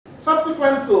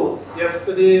Subsequent to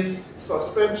yesterday's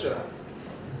suspension,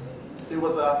 there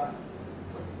was a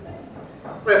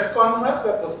press conference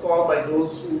that was called by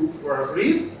those who were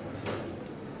aggrieved,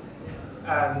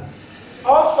 and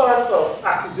all sorts of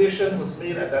accusation was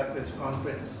made at that press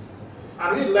conference.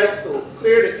 And we'd like to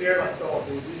clear the air on some of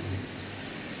those issues.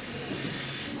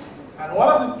 And one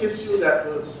of the issues that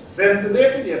was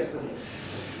ventilated yesterday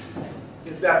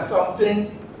is that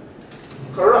something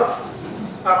corrupt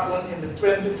happened in the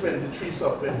 2023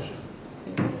 subvention.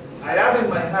 I have in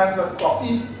my hands a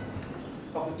copy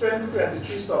of the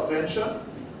 2023 subvention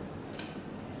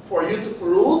for you to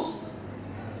peruse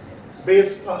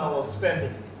based on our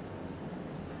spending.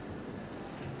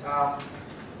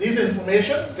 This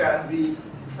information can be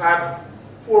had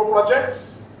 4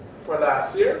 projects for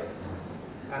last year,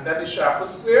 and that is Sharper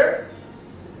Square,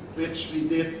 which we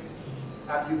did,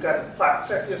 and you can fact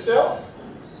check yourself.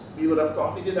 We would have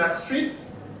completed that street.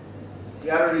 We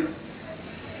had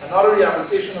another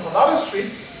rehabilitation of another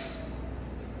street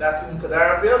that's in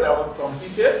Kadarville that was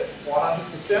completed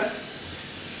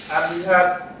 100%, and we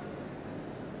had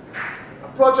a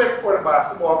project for the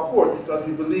basketball court because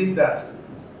we believe that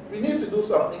we need to do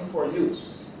something for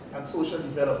youth and social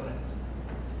development.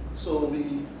 So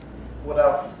we would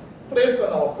have placed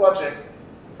on our project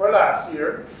for last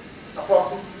year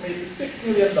approximately $6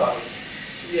 million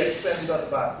to be expended on the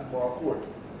basketball court.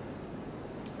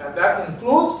 And that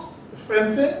includes the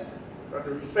fencing, or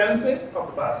the refencing of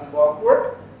the basketball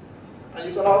court. And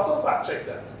you can also fact check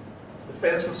that. The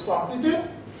fence was completed,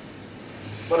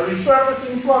 but the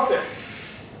resurfacing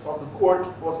process of the court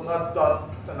was not done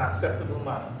in an acceptable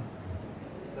manner.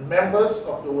 The members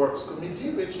of the Works Committee,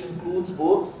 which includes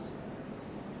boats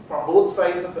from both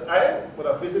sides of the aisle, would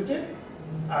have visited,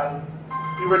 and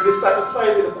we were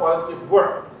dissatisfied with the quality of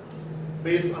work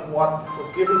based on what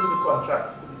was given to the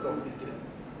contractor to be completed.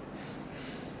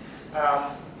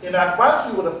 In advance,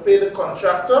 we would have paid the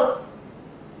contractor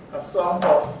a sum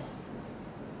of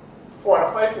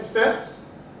 45%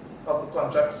 of the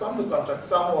contract sum. The contract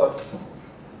sum was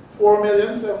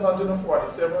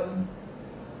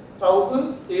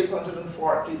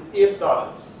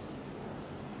 $4,747,848.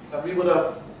 And we would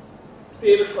have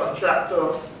paid the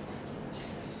contractor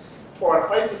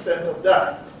 45% of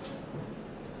that.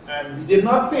 And we did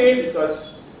not pay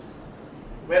because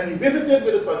when we visited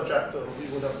with the contractor, we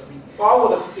all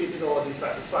would have stated our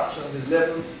dissatisfaction with the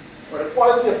level or the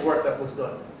quality of work that was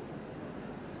done.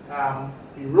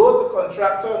 We wrote the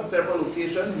contractor on several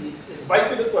occasions. We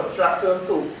invited the contractor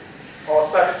to our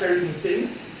statutory meeting.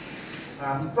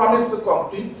 He promised to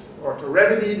complete or to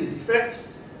remedy the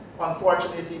defects.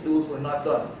 Unfortunately, those were not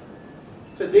done.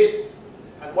 To date,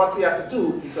 and what we had to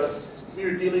do, because we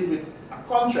were dealing with a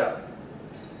contract,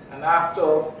 and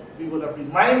after we would have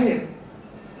reminded him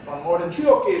on more than 3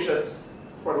 occasions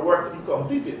for the work to be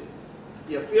completed,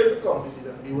 he had failed to complete it,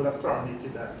 and we would have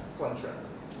terminated that contract.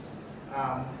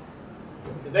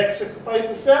 The next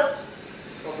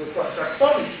 55% of the contract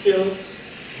sum is still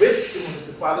with the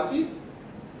municipality,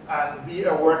 and we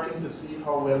are working to see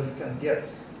how well we can get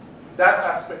that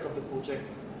aspect of the project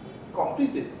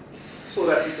completed so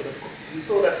that we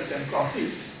can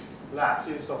complete last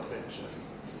year's subvention.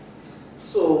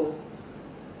 So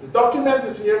the document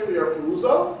is here for your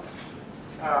perusal.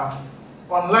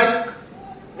 Unlike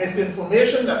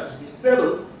misinformation that was being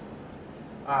peddled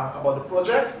about the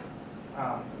project,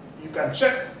 you can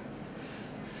check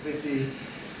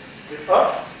with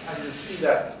us, and you'll see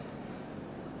that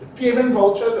the payment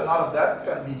vouchers and all of that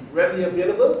can be readily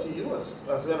available to you as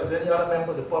well as any other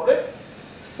member of the public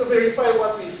to verify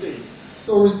what we say.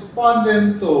 So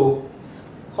responding to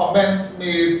comments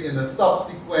made in a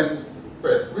subsequent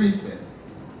press briefing,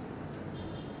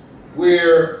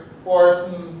 where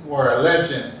persons were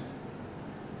alleging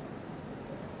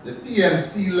the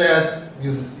PNC-led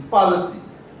municipality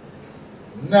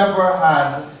never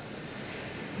had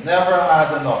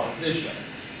an opposition.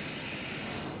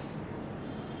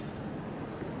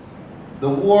 The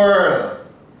word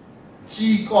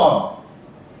GCOM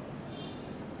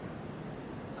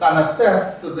can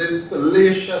attest to this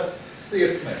fallacious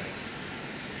statement,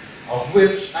 of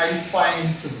which I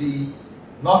find to be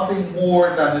nothing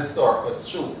more than a circus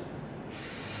show.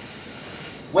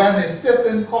 When a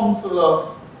sitting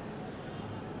councillor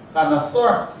can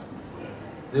assert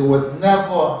there was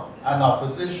never an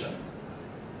opposition,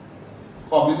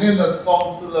 coming in as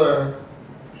councillor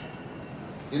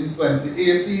in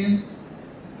 2018,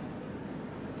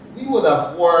 we would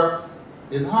have worked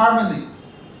in harmony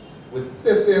with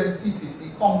sitting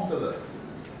PPP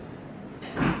councillors.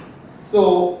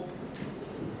 So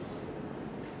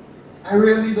I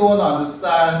really don't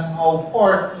understand how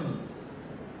persons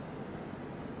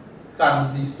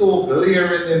can be so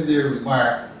glaring in their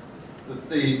remarks to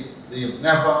say they've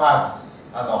never had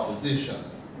an opposition.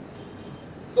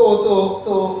 So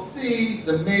to see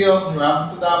the mayor of New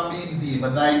Amsterdam being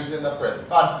demonized in a press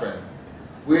conference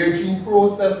where due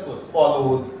process was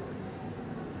followed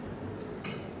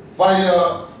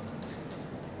via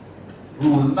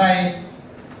Rule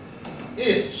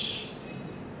 9H,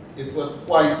 it was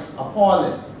quite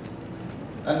appalling.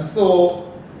 And so,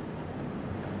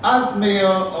 as mayor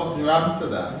of New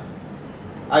Amsterdam,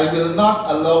 I will not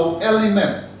allow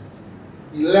elements,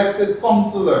 elected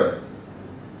councillors,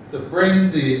 to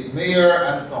bring the mayor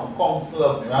and council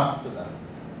of New Amsterdam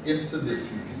into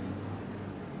disrepute.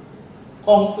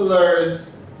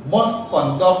 Councillors must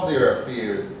conduct their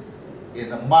affairs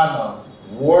in a manner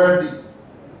worthy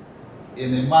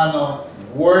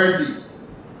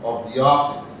of the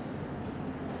office.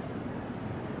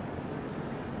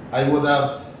 I would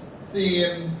have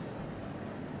seen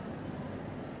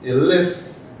a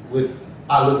list with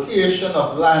allocation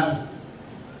of lands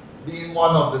being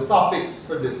one of the topics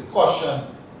for discussion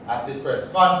at the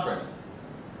press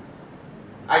conference.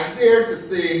 I dare to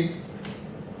say,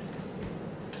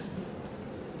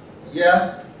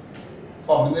 yes,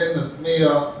 coming in as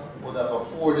mayor would have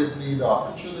afforded me the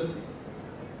opportunity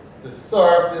to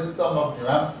serve this term of New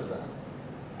Amsterdam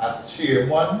as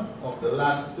chairman of the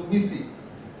Lands Committee.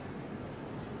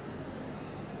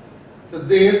 To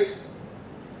date,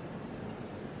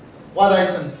 what I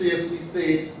can safely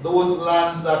say, those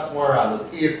lands that were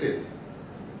allocated,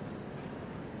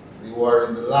 they were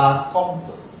in the last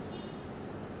council.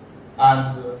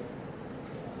 And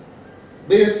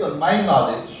based on my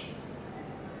knowledge,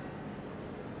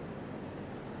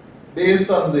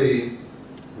 based on the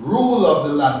rule of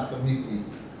the land committee,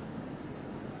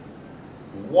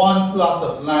 one plot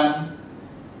of land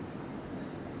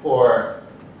per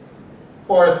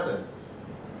person.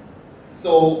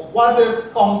 So what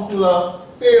this councillor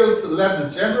failed to let the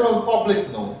general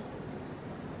public know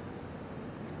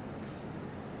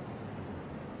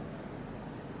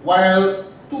while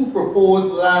 2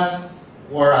 proposed lands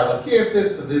were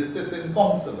allocated to this sitting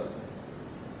councillor,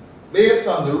 based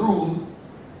on the rule,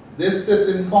 this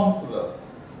sitting councillor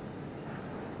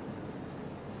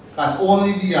can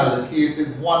only be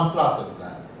allocated 1 plot of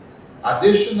land.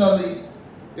 Additionally,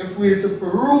 if we were to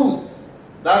peruse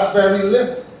that very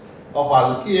list of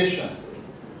allocation,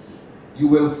 you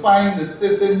will find the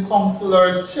sitting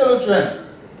councillor's children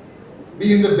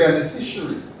being the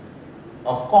beneficiary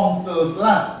of council's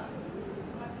land.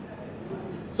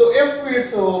 So if we're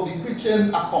to be preaching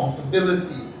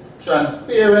accountability,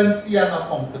 transparency and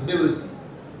accountability,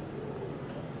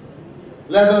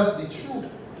 let us be true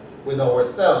with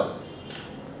ourselves.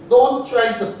 Don't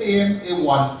try to paint a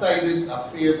one-sided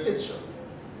affair picture.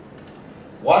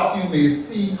 What you may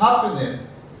see happening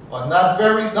on that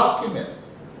very document,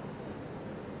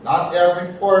 not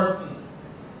every person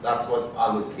that was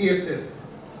allocated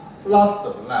plots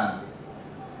of land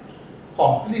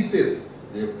completed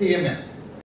their payments.